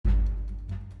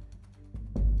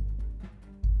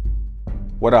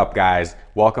What up, guys?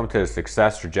 Welcome to the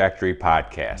Success Trajectory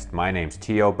Podcast. My name's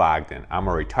T.O. Bogdan. I'm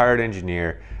a retired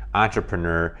engineer,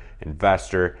 entrepreneur,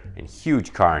 investor, and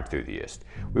huge car enthusiast.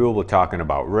 We will be talking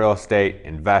about real estate,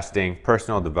 investing,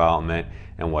 personal development,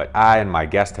 and what I and my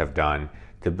guests have done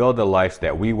to build the life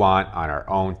that we want on our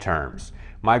own terms.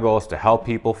 My goal is to help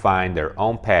people find their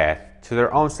own path to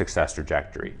their own success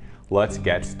trajectory. Let's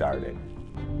get started.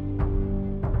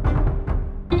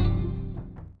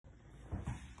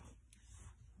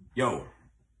 Yo,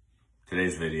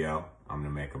 today's video I'm going to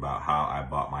make about how I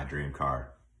bought my dream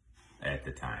car at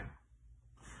the time.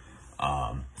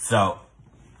 So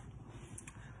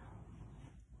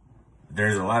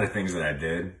there's a lot of things that I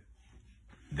did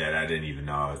that I didn't even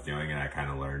know I was doing, and I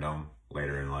kind of learned them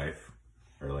later in life,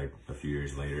 or like a few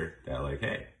years later, that like,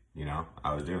 hey, you know,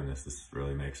 I was doing this. This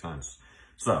really makes sense.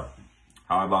 So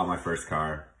how I bought my first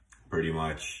car, pretty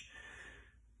much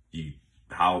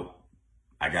how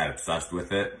I got obsessed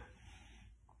with it,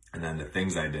 and then the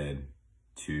things I did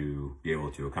to be able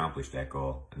to accomplish that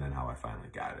goal, and then how I finally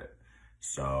got it.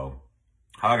 So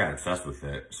how I got obsessed with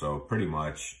it, so pretty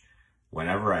much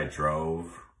whenever I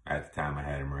drove, at the time I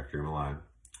had a Mercury Milan,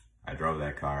 I drove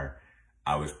that car,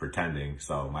 I was pretending.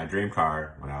 So my dream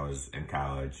car when I was in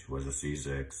college was a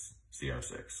C6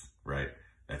 C06, right?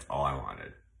 That's all I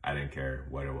wanted. I didn't care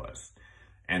what it was.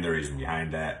 And the reason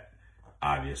behind that,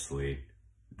 obviously,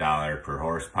 dollar per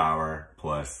horsepower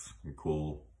plus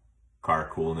cool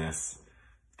car coolness,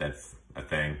 that's a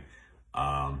thing,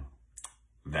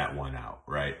 that won out,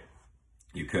 right?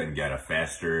 You couldn't get a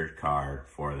faster car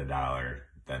for the dollar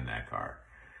than that car,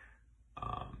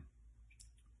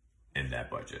 in that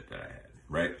budget that I had,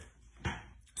 right?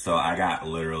 So I got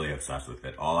literally obsessed with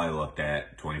it. All I looked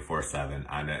at 24/7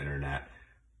 on the internet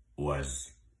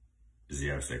was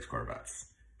Z06 Corvettes,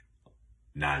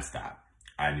 nonstop.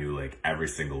 I knew like every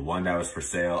single one that was for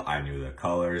sale. I knew the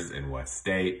colors, in what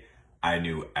state. I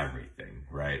knew everything,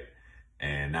 right?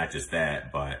 And not just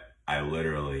that, but I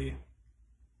literally,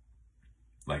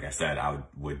 like I said, I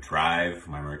would drive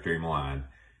my Mercury Milan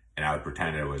and I would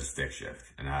pretend it was a stick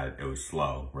shift, and it was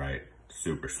slow, right?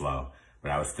 Super slow.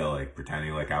 But I was still like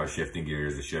pretending like I was shifting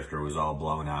gears. The shifter was all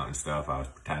blown out and stuff. I was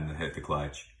pretending to hit the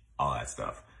clutch, all that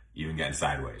stuff. Even getting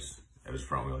sideways. It was a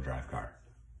front wheel drive car.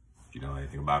 If you know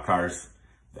anything about cars,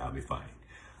 that'll be funny.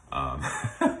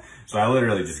 So I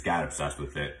literally just got obsessed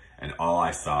with it, and all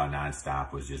I saw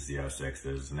nonstop was just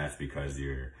Z06s, and that's because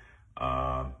you're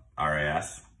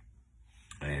RAS,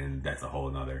 and that's a whole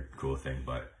nother cool thing.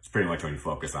 But it's pretty much when you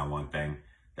focus on one thing,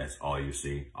 that's all you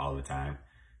see all the time.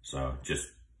 So just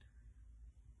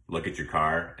look at your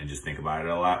car and just think about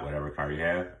it a lot, whatever car you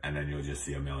have, and then you'll just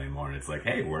see a million more. And it's like,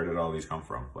 hey, where did all these come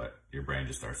from? But your brain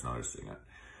just starts noticing it.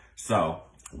 So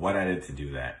what I did to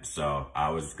do that, so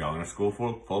I was going to school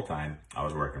full time, I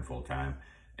was working full time,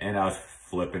 and I was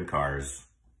flipping cars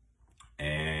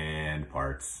and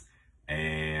parts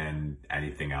and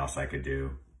anything else I could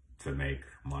do to make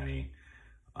money.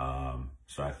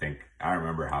 So I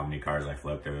remember how many cars I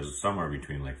flipped. It was somewhere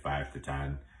between like 5 to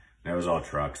 10. And it was all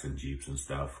trucks and Jeeps and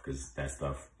stuff, because that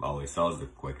stuff always sells the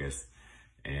quickest.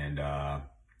 And I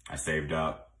saved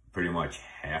up pretty much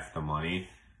half the money.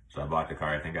 So I bought the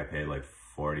car. I think I paid like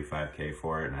 $45K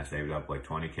for it, and I saved up like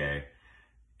 $20K.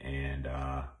 And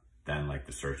then like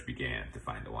the search began to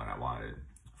find the one I wanted.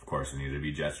 Of course, it needed to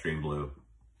be Jetstream Blue.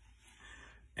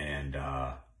 And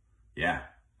yeah,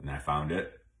 and I found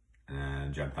it, and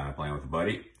then jumped on a plane with a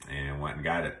buddy and went and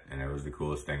got it. And it was the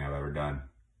coolest thing I've ever done,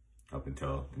 up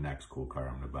until the next cool car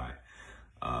I'm gonna buy.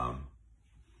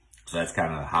 So that's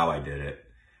kind of how I did it.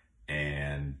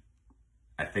 And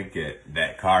I think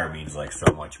that car means like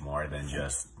so much more than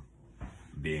just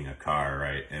being a car,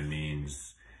 right? It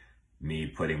means me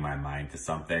putting my mind to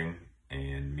something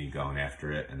and me going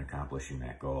after it and accomplishing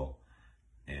that goal.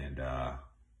 And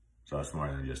so it's more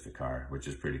than just a car, which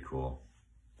is pretty cool.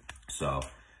 So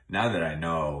now that I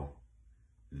know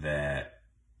that,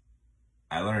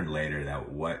 I learned later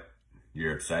that what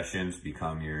your obsessions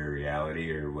become your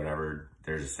reality, or whatever.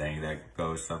 There's a saying that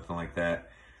goes something like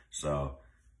that. So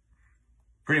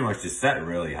pretty much just set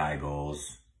really high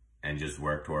goals and just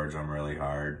work towards them really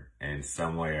hard, and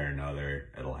some way or another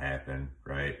it'll happen,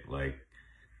 right? Like,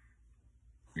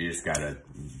 you just gotta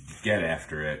get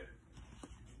after it.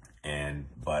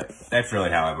 But that's really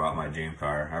how I bought my dream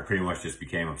car. I pretty much just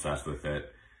became obsessed with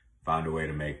it, found a way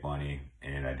to make money,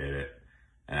 and I did it.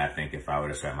 And I think if I would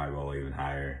have set my goal even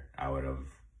higher, I would have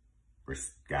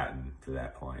gotten to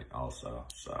that point also.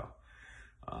 So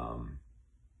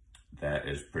that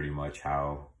is pretty much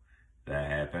how that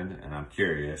happened. And I'm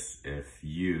curious if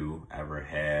you ever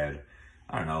had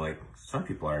I don't know, like some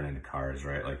people aren't into cars,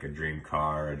 right? Like a dream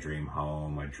car, a dream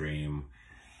home, a dream,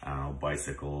 I don't know,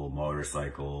 bicycle,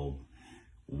 motorcycle,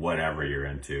 whatever you're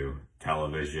into,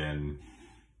 television,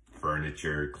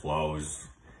 furniture, clothes,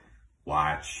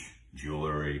 watch,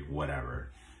 jewelry,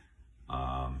 whatever.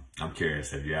 I'm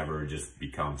curious, have you ever just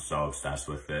become so obsessed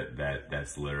with it that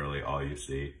that's literally all you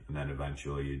see, and then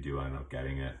eventually you do end up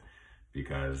getting it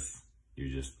because you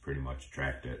just pretty much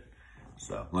attract it?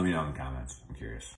 So let me know in the comments. I'm curious.